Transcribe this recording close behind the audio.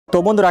তো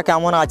বন্ধুরা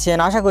কেমন আছেন?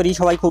 আশা করি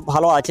সবাই খুব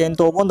ভালো আছেন।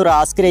 তো বন্ধুরা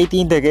আজকের এই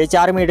 3 থেকে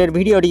 4 মিনিটের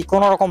ভিডিওটি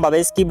কোনো রকম ভাবে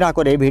স্কিপ না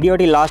করে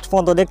ভিডিওটি লাস্ট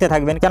পর্যন্ত দেখতে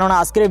থাকবেন, কেননা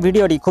আজকের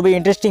ভিডিওটি খুবই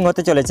ইন্টারেস্টিং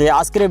হতে চলেছে।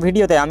 আজকের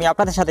ভিডিওতে আমি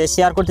আপনাদের সাথে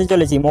শেয়ার করতে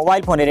চলেছি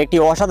মোবাইল ফোনের একটি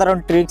অসাধারণ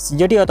ট্রিক্স,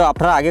 যেটি হয়তো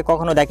আপনারা আগে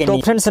কখনো দেখেননি। তো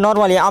ফ্রেন্ডস,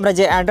 নরমালি আমরা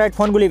যে অ্যান্ড্রয়েড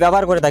ফোনগুলি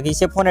ব্যবহার করে থাকি,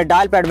 সে ফোনের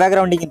ডায়াল প্যাড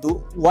ব্যাকগ্রাউন্ডটি কিন্তু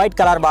হোয়াইট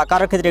কালার বা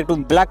কারোর ক্ষেত্রে একটু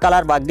ব্ল্যাক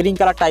কালার বা গ্রিন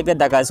কালার টাইপের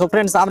দেখায়। সো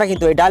ফ্রেন্ডস, আমরা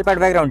কিন্তু এই ডায়াল প্যাড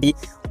ব্যাকগ্রাউন্ডটি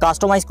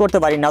কাস্টমাইজ করতে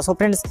পারি না। সো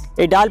ফ্রেন্ডস,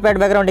 এই ডায়াল প্যাড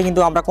ব্যাকগ্রাউন্ডে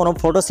কিন্তু আমরা কোনো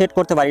ফটো সেট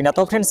করতে পারি না।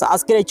 তো ফ্রেন্ডস,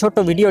 আজকের এই ছোট্ট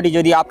ভিডিওটি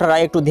যদি আপনারা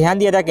একটু ধ্যান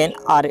দিয়ে দেখেন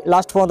আর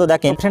লাস্ট পর্যন্ত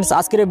দেখেন, ফ্রেন্ডস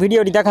আজকের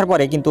ভিডিওটি দেখার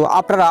পরে কিন্তু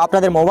আপনারা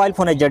আপনাদের মোবাইল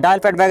ফোনের যে ডায়াল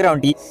প্যাড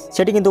ব্যাকগ্রাউন্ডটি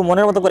সেটি কিন্তু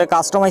মনের মতো করে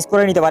কাস্টমাইজ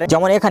করে নিতে পারেন।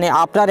 যেমন এখানে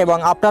আপনার এবং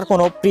আপনার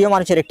কোনো প্রিয়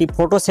মানুষের একটি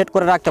ফটো সেট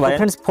করে রাখতে পারেন।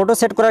 ফ্রেন্ডস, ফটো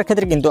সেট করার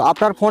ক্ষেত্রে কিন্তু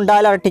আপনার ফোন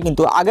ডায়ালারটি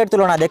কিন্তু আগের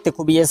তুলনায় দেখতে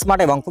খুবই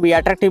স্মার্ট এবং খুবই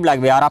অ্যাট্রাকটিভ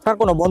লাগবে। আর আপনার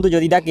কোনো বন্ধু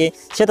যদি দেখে,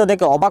 সে তো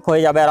দেখে অবাক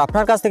হয়ে যাবে আর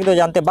আপনার কাছ থেকে তো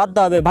জানতে বাধ্য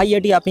হবে, ভাই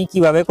এটি আপনি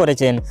কিভাবে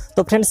করেছেন।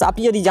 তো ফ্রেন্ডস,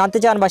 আপনি যদি জানতে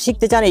চান বা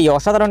শিখতে চান এই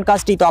অসাধারণ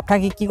কাজটি, তো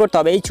আপনাকে কি করতে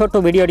হবে, এই ছোট্ট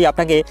ভিডিওটি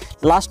আপনাকে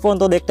লাস্ট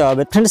পর্যন্ত দেখতে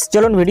হবে। ফ্রেন্ডস,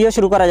 চলুন ভিডিও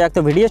শুরু করা যাক।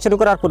 তো ভিডিও শুরু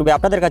করার পূর্বে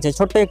আপনাদের কাছে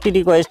ছোট্ট একটি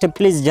রিকোয়েস্ট,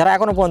 প্লিজ যারা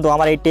এখনো পর্যন্ত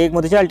আমার এই টেক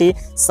মধু চ্যানেলটি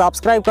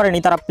সাবস্ক্রাইব করেনি,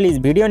 তারা প্লিজ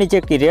ভিডিও নিচে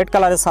একটি রেড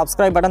কালারের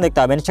সাবস্ক্রাইব বাটন দেখতে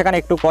পাবেন, সেখানে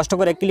একটু কষ্ট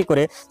করে ক্লিক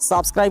করে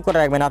সাবস্ক্রাইব করে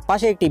রাখবেন। আর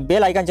পাশে একটি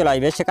বেল আইকন চলে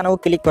আসবে, সেখানেও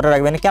ক্লিক করে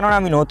রাখবেন, কেননা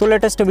আমি নতুন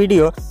লেটেস্ট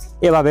ভিডিও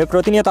এভাবে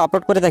প্রতিনিয়ত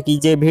আপলোড করে থাকি,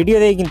 যে ভিডিও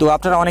দিয়ে কিন্তু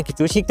আপনারা অনেক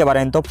কিছু শিখতে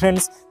পারেন। তো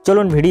ফ্রেন্ডস,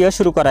 চলুন ভিডিও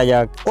শুরু করা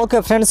যাক। ওকে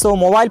ফ্রেন্ডস, তো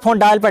মোবাইল ফোন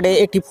ডায়াল প্যাডে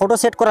একটি ফটো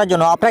সেট করার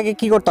জন্য আপনাকে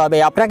কি করতে হবে,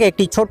 আপনাকে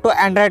একটি ছোট্ট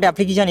অ্যান্ড্রয়েড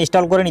অ্যাপ্লিকেশন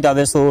ইনস্টল করে নিতে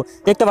হবে। সো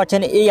দেখতে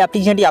পাচ্ছেন এই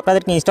অ্যাপ্লিকেশনটি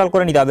আপনাদেরকে ইনস্টল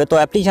করে নিতে হবে। তো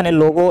অ্যাপ্লিকেশনের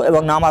লোগো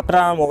এবং নাম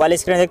আপনারা মোবাইল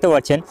স্ক্রিনে দেখতে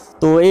পাচ্ছেন।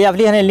 তো এই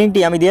অ্যাপ্লিকেশনের লিঙ্কটি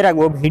আমি দিয়ে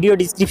রাখবো ভিডিও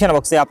ডিসক্রিপশন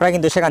বক্সে, আপনারা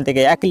কিন্তু সেখান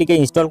থেকে এক ক্লিকে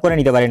ইনস্টল করে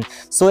নিতে পারেন।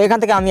 সো এখান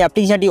থেকে আমি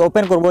অ্যাপ্লিকেশনটি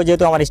ওপেন করবো,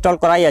 যেহেতু আমার ইনস্টল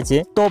করাই আছে।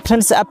 তো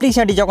ফ্রেন্ডস,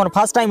 অ্যাপ্লিকেশনটি যখন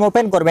ফার্স্ট টাইম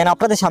ওপেন করবেন,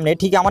 আপনাদের সামনে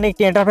ঠিক এমন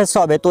একটি ইন্টারফেস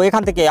হবে। তো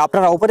এখান থেকে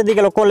আপনারা উপরের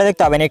দিকে লক্ষ্য করলে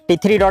দেখতে পাবেন একটি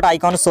 3 ডট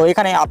আইকন। সো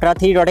এখানে আপনারা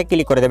 3 ডটে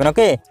ক্লিক করে দেবেন।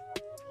 ওকে,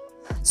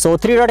 সো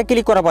 3 ডটে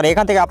ক্লিক করার পরে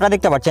এখান থেকে আপনারা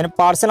দেখতে পাচ্ছেন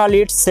পার্সোনালি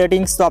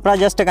সেটিংস। তো আপনারা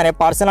জাস্ট এখানে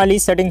পার্সোনালি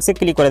সেটিংসে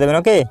ক্লিক করে দেবেন।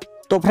 ওকে,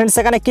 তো ফ্রেন্ডস,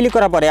 এখানে ক্লিক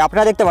করার পরে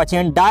আপনারা দেখতে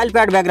পাচ্ছেন ডায়াল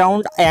প্যাড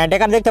ব্যাকগ্রাউন্ড, অ্যান্ড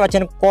এখানে দেখতে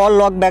পাচ্ছেন কল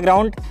লগ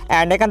ব্যাকগ্রাউন্ড,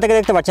 অ্যান্ড এখান থেকে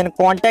দেখতে পাচ্ছেন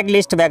contact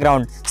list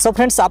background. So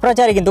friends, আপনারা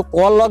চাইলে কিন্তু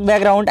call log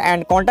background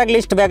and contact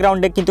list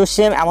ব্যাকগ্রাউন্ডে কিন্তু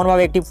সেম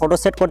এমনভাবে একটি ফটো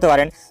সেট করতে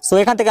পারেন। সো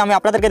এখান থেকে আমি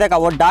আপনাদেরকে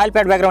দেখাবো ডায়াল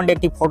প্যাড ব্যাকগ্রাউন্ডে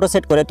একটি ফটো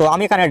সেট করে। তো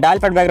আমি এখানে ডায়াল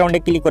প্যাড ব্যাকগ্রাউন্ডে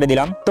ক্লিক করে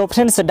দিলাম। তো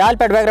ফ্রেন্ডস, ডায়াল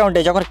প্যাড ব্যাকগ্রাউন্ডে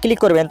যখন ক্লিক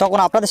করবেন, তখন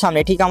আপনাদের সামনে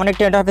ঠিক এমন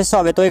একটি ইন্টারফেস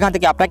হবে। তো এখান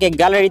থেকে আপনাকে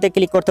গ্যালারিতে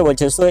ক্লিক করতে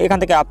বলছে। সো এখান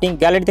থেকে আপনি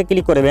গ্যালারিতে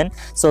ক্লিক করবেন।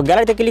 সো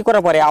গ্যালারিতে ক্লিক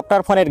করার পরে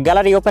আপনার ফোনের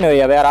গ্যালারি ওপেন হয়ে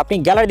যাবে, আর আপনি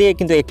গ্যালারি দিয়ে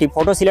কিন্তু একটি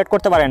ফটো সিলেক্ট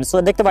করতে পারেন। সো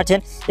দেখতে পাচ্ছেন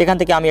এখান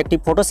থেকে আমি একটি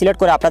ফটো সিলেক্ট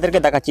করে আপনাদেরকে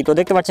দেখাচ্ছি। তো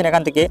দেখতে পাচ্ছেন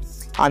এখান থেকে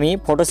আমি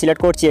ফটো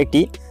সিলেক্ট করছি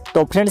একটি। তো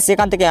ফ্রেন্ডস,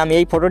 এখান থেকে আমি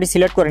এই ফটোটি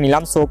সিলেক্ট করে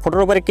নিলাম। সো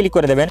ফটোর উপরে ক্লিক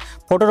করে দেবেন।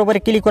 ফটোর উপরে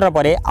ক্লিক করার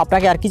পরে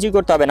আপনাকে আর কিছুই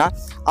করতে হবে না,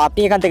 আপনি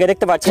এখান থেকে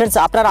দেখতে পাচ্ছেন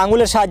আপনার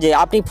আঙুলের সাহায্যে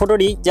আপনি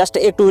ফটোটি জাস্ট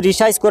একটু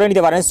রিসাইজ করে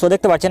নিতে পারেন। সো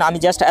দেখতে পাচ্ছেন আমি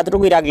জাস্ট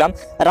এতটুকুই রাখলাম,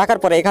 রাখার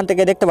পরে এখান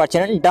থেকে দেখতে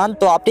পাচ্ছেন ডান।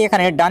 তো আপনি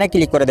এখানে ডানে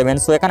ক্লিক করে দেবেন।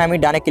 সো এখানে আমি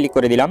ডানে ক্লিক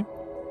করে দিলাম।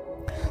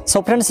 সো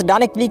ফ্রেন্ডস,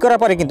 ডানে ক্লিক করার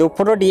পরে কিন্তু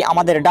ফটোটি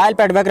আমাদের ডায়াল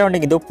প্যাড ব্যাকগ্রাউন্ডে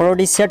কিন্তু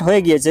ফটোটি সেট হয়ে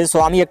গিয়েছে। সো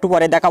আমি একটু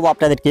পরে দেখাবো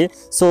আপনাদেরকে।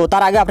 সো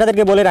তার আগে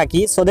আপনাদেরকে বলে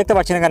রাখি, সো দেখতে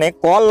পাচ্ছেন এখানে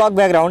কল লগ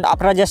ব্যাকগ্রাউন্ড,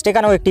 আপনারা জাস্ট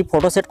এখানেও একটি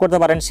ফটো সেট করতে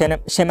পারেন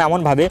সেম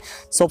এমনভাবে।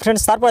 সো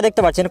ফ্রেন্ডস, তারপরে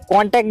দেখতে পাচ্ছেন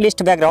কন্ট্যাক্ট লিস্ট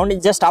ব্যাকগ্রাউন্ড,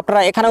 জাস্ট আপনারা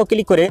এখানেও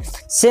ক্লিক করে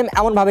সেম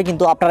এমনভাবে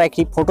কিন্তু আপনারা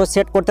একটি ফটো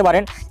সেট করতে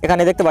পারেন।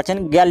 এখানে দেখতে পাচ্ছেন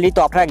গ্যালারি,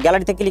 তো আপনারা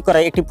গ্যালারিতে ক্লিক করে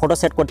একটি ফটো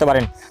সেট করতে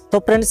পারেন। তো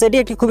ফ্রেন্ডস, এটি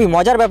একটি খুবই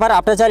মজার ব্যাপার,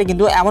 আপনারা চাইলে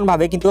কিন্তু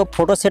এমনভাবে কিন্তু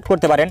ফটো সেট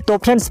করতে পারেন। তো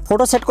ফ্রেন্ডস,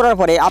 ফটো সেট করার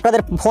পরে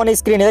আপনাদের ফোন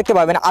স্ক্রিনে দেখতে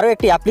পাবেন আরও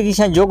একটি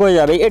অ্যাপ্লিকেশন যোগ হয়ে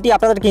যাবে। এটি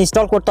আপনাদেরকে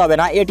ইনস্টল করতে হবে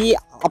না, এটি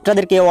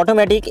আপনাদেরকে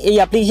অটোমেটিক এই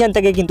অ্যাপ্লিকেশন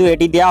থেকে কিন্তু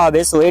এটি দেওয়া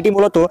হবে। সো এটি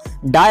মূলত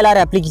ডায়ালার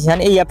অ্যাপ্লিকেশন।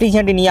 এই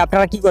অ্যাপ্লিকেশনটি নিয়ে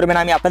আপনারা কি করবেন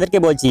আমি আপনাদেরকে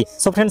বলছি।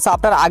 সো ফ্রেন্ডস,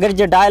 আপনার আগের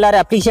যে ডায়ালার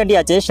অ্যাপ্লিকেশনটি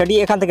আছে সেটি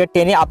এখান থেকে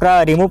টেনে আপনারা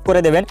রিমুভ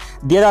করে দেবেন।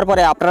 দিয়ে দেওয়ার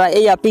পরে আপনারা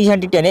এই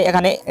অ্যাপ্লিকেশনটি টেনে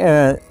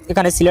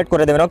এখানে সিলেক্ট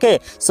করে দেবেন। ওকে,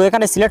 সো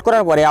এখানে সিলেক্ট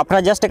করার পরে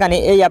আপনারা জাস্ট এখানে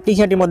এই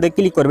অ্যাপ্লিকেশনটির মধ্যে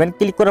ক্লিক করবেন।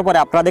 ক্লিক করার পরে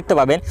আপনারা দেখতে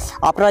পাবেন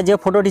আপনারা যে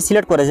ফটোটি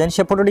সিলেক্ট করেছেন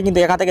সে ফটোটি কিন্তু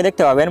এখান থেকে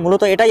দেখতে পাবেন।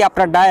 মূলত এটাই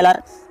আপনার ডায়ালার,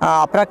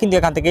 আপনারা কিন্তু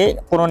এখান থেকে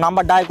কোনো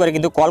নাম্বার ডায়াল করে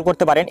কিন্তু কল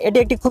করতে পারেন। এটি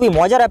একটি খুবই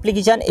মজার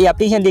অ্যাপ্লিকেশন। এই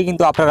অ্যাপ্লিকেশন দিয়ে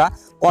কিন্তু আপনারা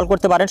কল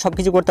করতে পারেন,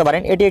 সবকিছু করতে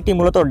পারেন। এটি একটি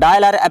মূলত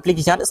ডায়ালার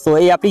অ্যাপ্লিকেশন। সো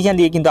এই অ্যাপ্লিকেশন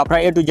দিয়ে কিন্তু আপনারা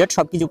A to Z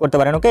সবকিছু করতে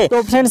পারেন। ওকে, তো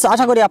ফ্রেন্ডস,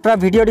 আশা করি আপনারা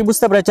ভিডিওটি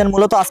বুঝতে পেরেছেন।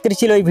 মূলত আজকের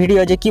ছিল এই ভিডিও,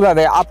 যে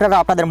কিভাবে আপনারা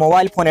আপনাদের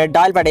মোবাইল ফোনের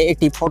ডায়াল প্যাডে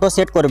একটি ফটো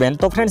সেট করবেন।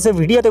 তো ফ্রেন্ডস, এই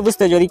ভিডিওতে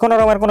বুঝতে যদি কোনো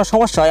রকমের কোনো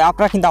সমস্যা হয়,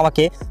 আপনারা কিন্তু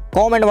আমাকে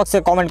কমেন্ট বক্সে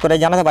কমেন্ট করে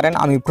জানাতে পারেন,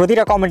 আমি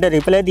প্রতিটা কমেন্টের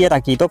রিপ্লাই দিয়ে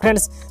থাকি। তো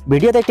ফ্রেন্ডস,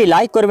 ভিডিওতে একটি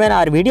লাইক করবেন,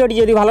 আর ভিডিওটি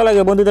যদি ভালো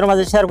লাগে বন্ধুদের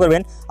মাঝে শেয়ার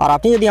করবেন। আর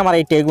আপনি যদি আমার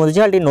এই টেক মধু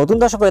চ্যানেলটি নতুন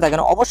দর্শক হয়ে থাকেন,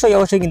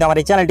 অবশ্যই কিন্তু আমার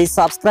এই চ্যানেলটি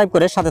সাবস্ক্রাইব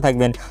করে সাথে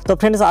থাকবেন। তো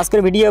ফ্রেন্ডস,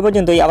 আজকের ভিডিও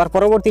পর্যন্তই, আবার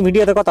পরবর্তী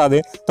ভিডিওতে কথা হবে।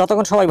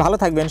 ততক্ষণ সবাই ভালো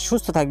থাকবেন,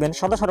 সুস্থ থাকবেন,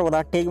 সদা সর্বদা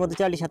টেক মধু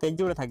চ্যানেলটির সাথে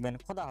জুড়ে থাকবেন।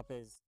 খোদা হাফেজ।